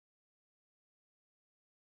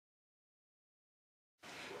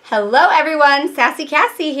Hello everyone, Sassy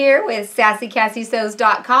Cassy here with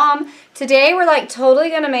SassyCassySews.com. Today we're like totally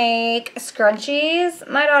gonna make scrunchies.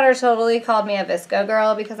 My daughter totally called me a Visco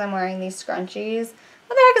girl because I'm wearing these scrunchies.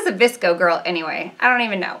 What the heck is a Visco girl anyway? I don't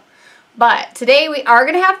even know. But today we are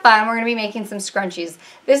gonna have fun. We're gonna be making some scrunchies.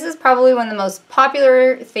 This is probably one of the most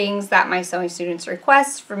popular things that my sewing students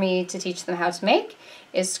request for me to teach them how to make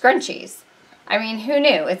is scrunchies. I mean, who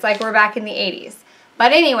knew? It's like we're back in the 80s.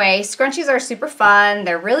 But anyway, scrunchies are super fun.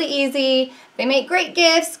 They're really easy. They make great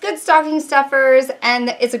gifts, good stocking stuffers,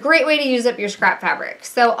 and it's a great way to use up your scrap fabric.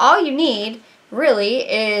 So all you need really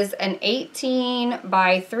is an 18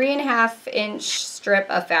 by 3.5 inch strip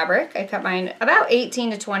of fabric. I cut mine about 18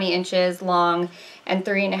 to 20 inches long and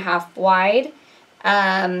 3.5 wide.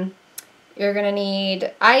 You're gonna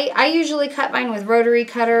need, I usually cut mine with rotary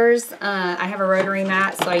cutters. I have a rotary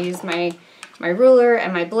mat, so I use my ruler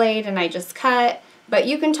and my blade and I just cut. But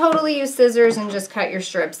you can totally use scissors and just cut your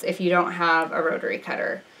strips if you don't have a rotary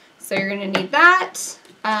cutter. So you're going to need that.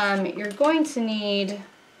 You're going to need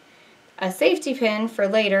a safety pin for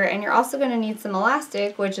later, and you're also going to need some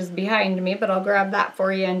elastic, which is behind me, but I'll grab that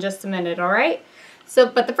for you in just a minute, alright?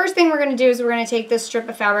 But the first thing we're going to do is we're going to take this strip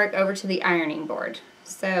of fabric over to the ironing board.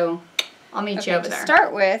 So I'll meet you over there. To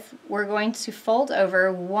start with, we're going to fold over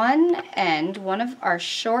one of our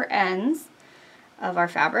short ends of our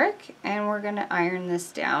fabric, and we're going to iron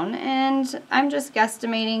this down, and I'm just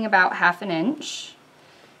guesstimating about 1/2 inch.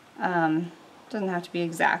 Doesn't have to be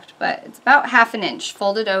exact, but it's about 1/2 inch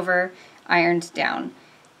folded over, ironed down.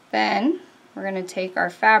 Then we're going to take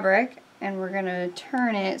our fabric and we're going to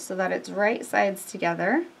turn it so that it's right sides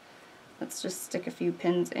together. Let's just stick a few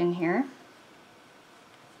pins in here,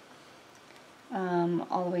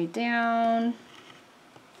 all the way down.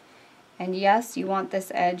 And yes, you want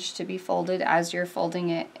this edge to be folded as you're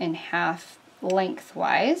folding it in half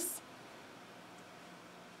lengthwise.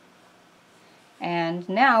 And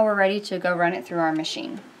now we're ready to go run it through our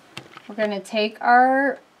machine. We're going to take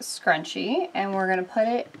our scrunchie and we're going to put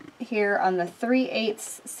it here on the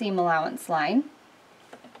 3/8 seam allowance line.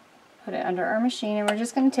 Put it under our machine, and we're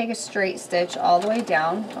just going to take a straight stitch all the way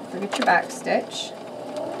down. Don't forget your back stitch.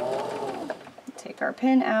 Take our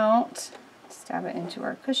pin out, stab it into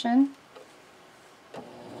our cushion.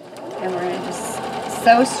 And we're going to just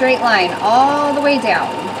sew a straight line all the way down.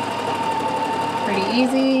 Pretty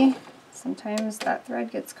easy. Sometimes that thread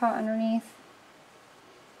gets caught underneath.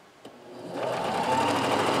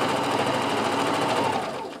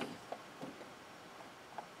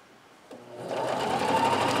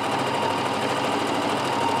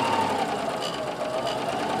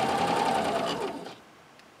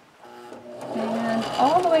 And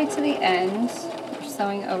all the way to the end, we're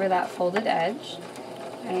sewing over that folded edge.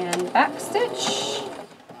 And back stitch,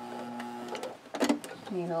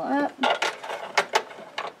 needle up,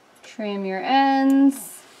 trim your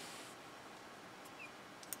ends,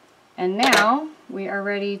 and now we are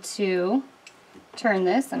ready to turn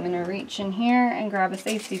this. I'm going to reach in here and grab a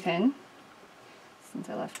safety pin since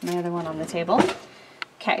I left my other one on the table.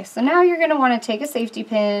 Okay, so now you're going to want to take a safety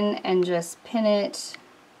pin and just pin it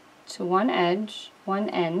to one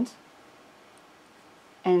end,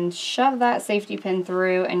 and shove that safety pin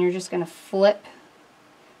through, and you're just going to flip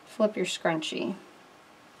your scrunchie.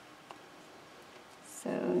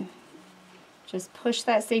 So just push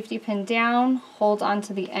that safety pin down, hold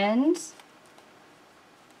onto the end,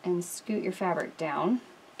 and scoot your fabric down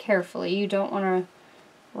carefully. You don't want to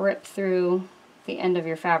rip through the end of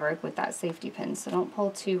your fabric with that safety pin, so don't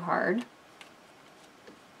pull too hard.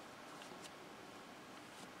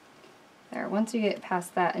 There, once you get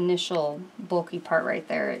past that initial bulky part right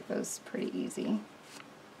there, it goes pretty easy.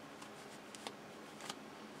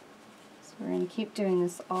 So we're going to keep doing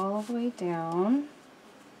this all the way down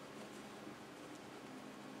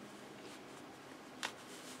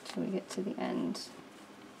till we get to the end.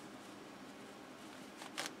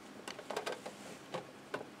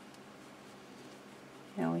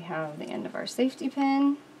 Now we have the end of our safety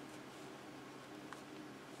pin.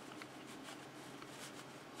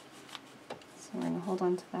 So we're going to hold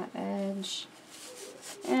on to that edge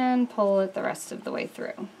and pull it the rest of the way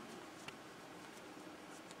through.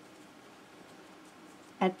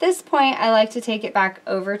 At this point, I like to take it back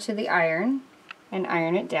over to the iron and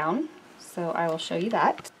iron it down. So I will show you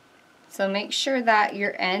that. So make sure that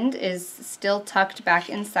your end is still tucked back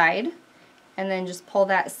inside, and then just pull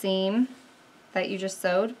that seam that you just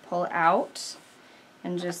sewed, pull it out,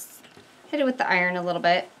 and just hit it with the iron a little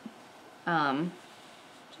bit.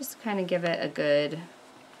 Just kind of give it a good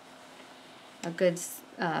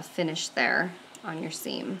finish there on your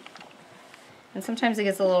seam. And sometimes it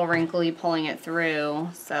gets a little wrinkly pulling it through,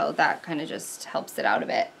 so that kind of just helps it out a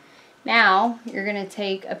bit. Now you're going to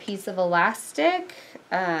take a piece of elastic.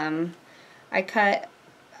 I cut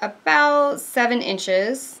about 7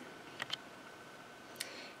 inches,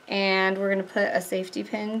 and we're going to put a safety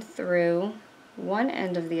pin through one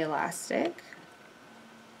end of the elastic.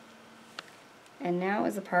 And now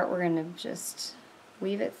is the part we're going to just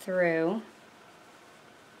weave it through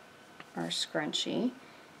our scrunchie.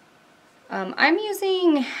 I'm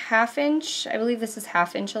using 1/2 inch, I believe this is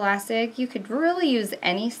 1/2 inch elastic. You could really use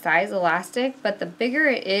any size elastic, but the bigger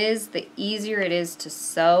it is, the easier it is to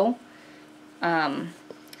sew.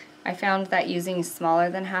 I found that using smaller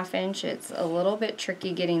than 1/2 inch, it's a little bit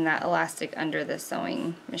tricky getting that elastic under the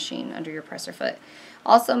sewing machine, under your presser foot.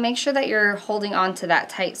 Also, make sure that you're holding on to that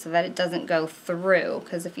tight so that it doesn't go through,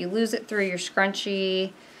 because if you lose it through your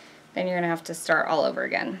scrunchie, then you're going to have to start all over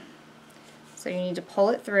again. So you need to pull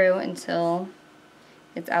it through until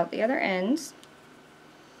it's out the other end.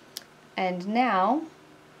 And now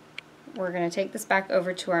we're going to take this back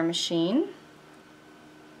over to our machine.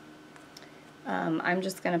 I'm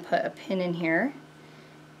just going to put a pin in here,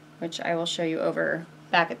 which I will show you over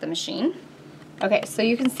back at the machine. Okay, so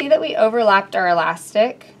you can see that we overlapped our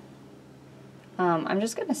elastic. I'm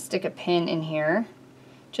just going to stick a pin in here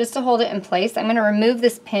just to hold it in place. I'm going to remove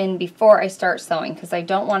this pin before I start sewing because I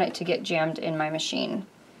don't want it to get jammed in my machine.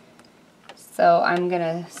 So I'm going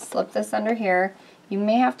to slip this under here. You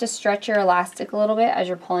may have to stretch your elastic a little bit as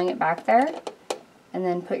you're pulling it back there, and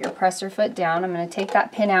then put your presser foot down. I'm going to take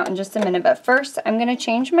that pin out in just a minute, but first I'm going to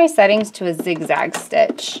change my settings to a zigzag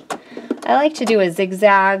stitch. I like to do a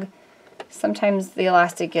zigzag. Sometimes the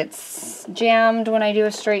elastic gets jammed when I do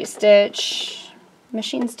a straight stitch.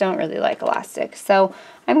 Machines don't really like elastic. So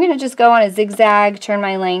I'm going to just go on a zigzag, turn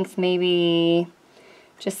my length maybe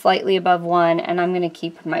just slightly above 1, and I'm going to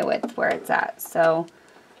keep my width where it's at. So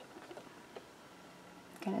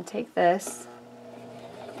I'm going to take this,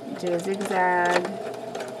 do a zigzag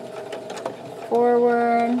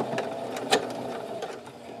forward,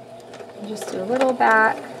 just do a little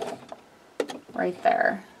back right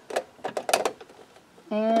there,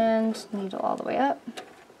 and needle all the way up,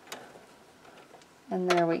 and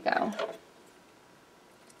there we go.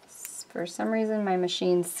 For some reason my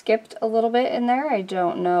machine skipped a little bit in there. I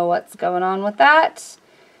don't know what's going on with that,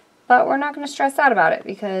 but we're not going to stress out about it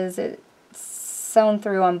because it's sewn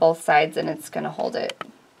through on both sides and it's going to hold it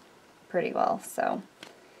pretty well. So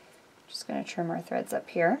just going to trim our threads up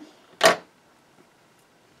here.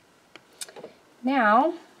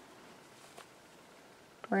 Now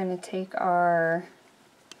we're going to take our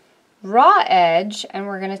raw edge and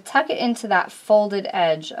we're going to tuck it into that folded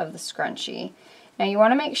edge of the scrunchie. Now you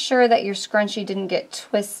want to make sure that your scrunchie didn't get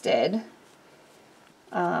twisted.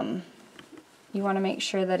 You want to make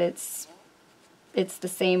sure that it's the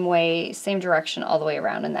same way, same direction all the way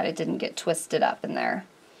around, and that it didn't get twisted up in there.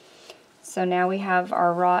 So now we have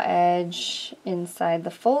our raw edge inside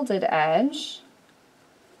the folded edge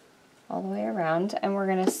all the way around, and we're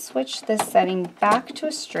going to switch this setting back to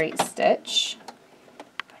a straight stitch.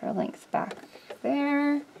 Put our length back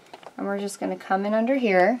there, and we're just going to come in under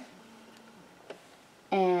here,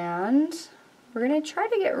 and we're going to try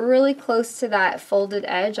to get really close to that folded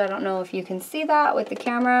edge. I don't know if you can see that with the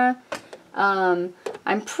camera. I'm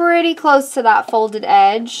pretty close to that folded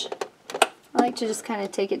edge. I like to just kind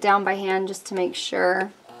of take it down by hand just to make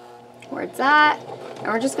sure where it's at. And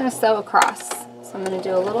we're just going to sew across. So I'm going to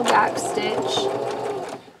do a little back stitch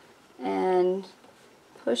and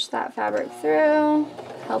push that fabric through,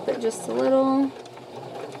 help it just a little.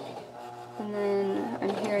 And then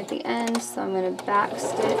I'm here at the end, so I'm going to back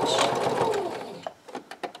stitch.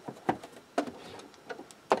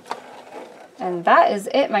 And that is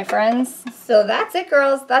it, my friends. So that's it,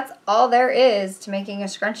 girls. That's all there is to making a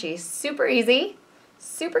scrunchie. Super easy,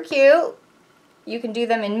 super cute. You can do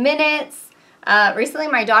them in minutes. Recently,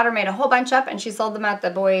 my daughter made a whole bunch up, and she sold them at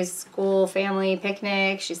the boys' school family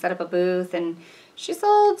picnic. She set up a booth, and she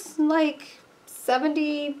sold like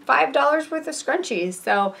 $75 worth of scrunchies.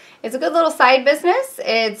 So it's a good little side business.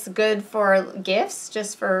 It's good for gifts,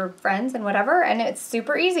 just for friends and whatever, and it's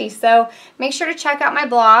super easy. So make sure to check out my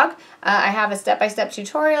blog. I have a step-by-step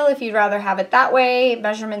tutorial if you'd rather have it that way,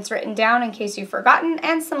 measurements written down in case you've forgotten,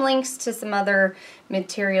 and some links to some other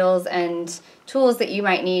materials and tools that you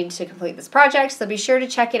might need to complete this project. So be sure to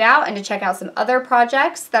check it out and to check out some other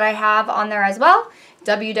projects that I have on there as well.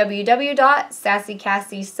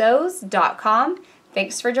 www.sassycassysews.com.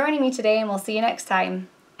 Thanks for joining me today, and we'll see you next time.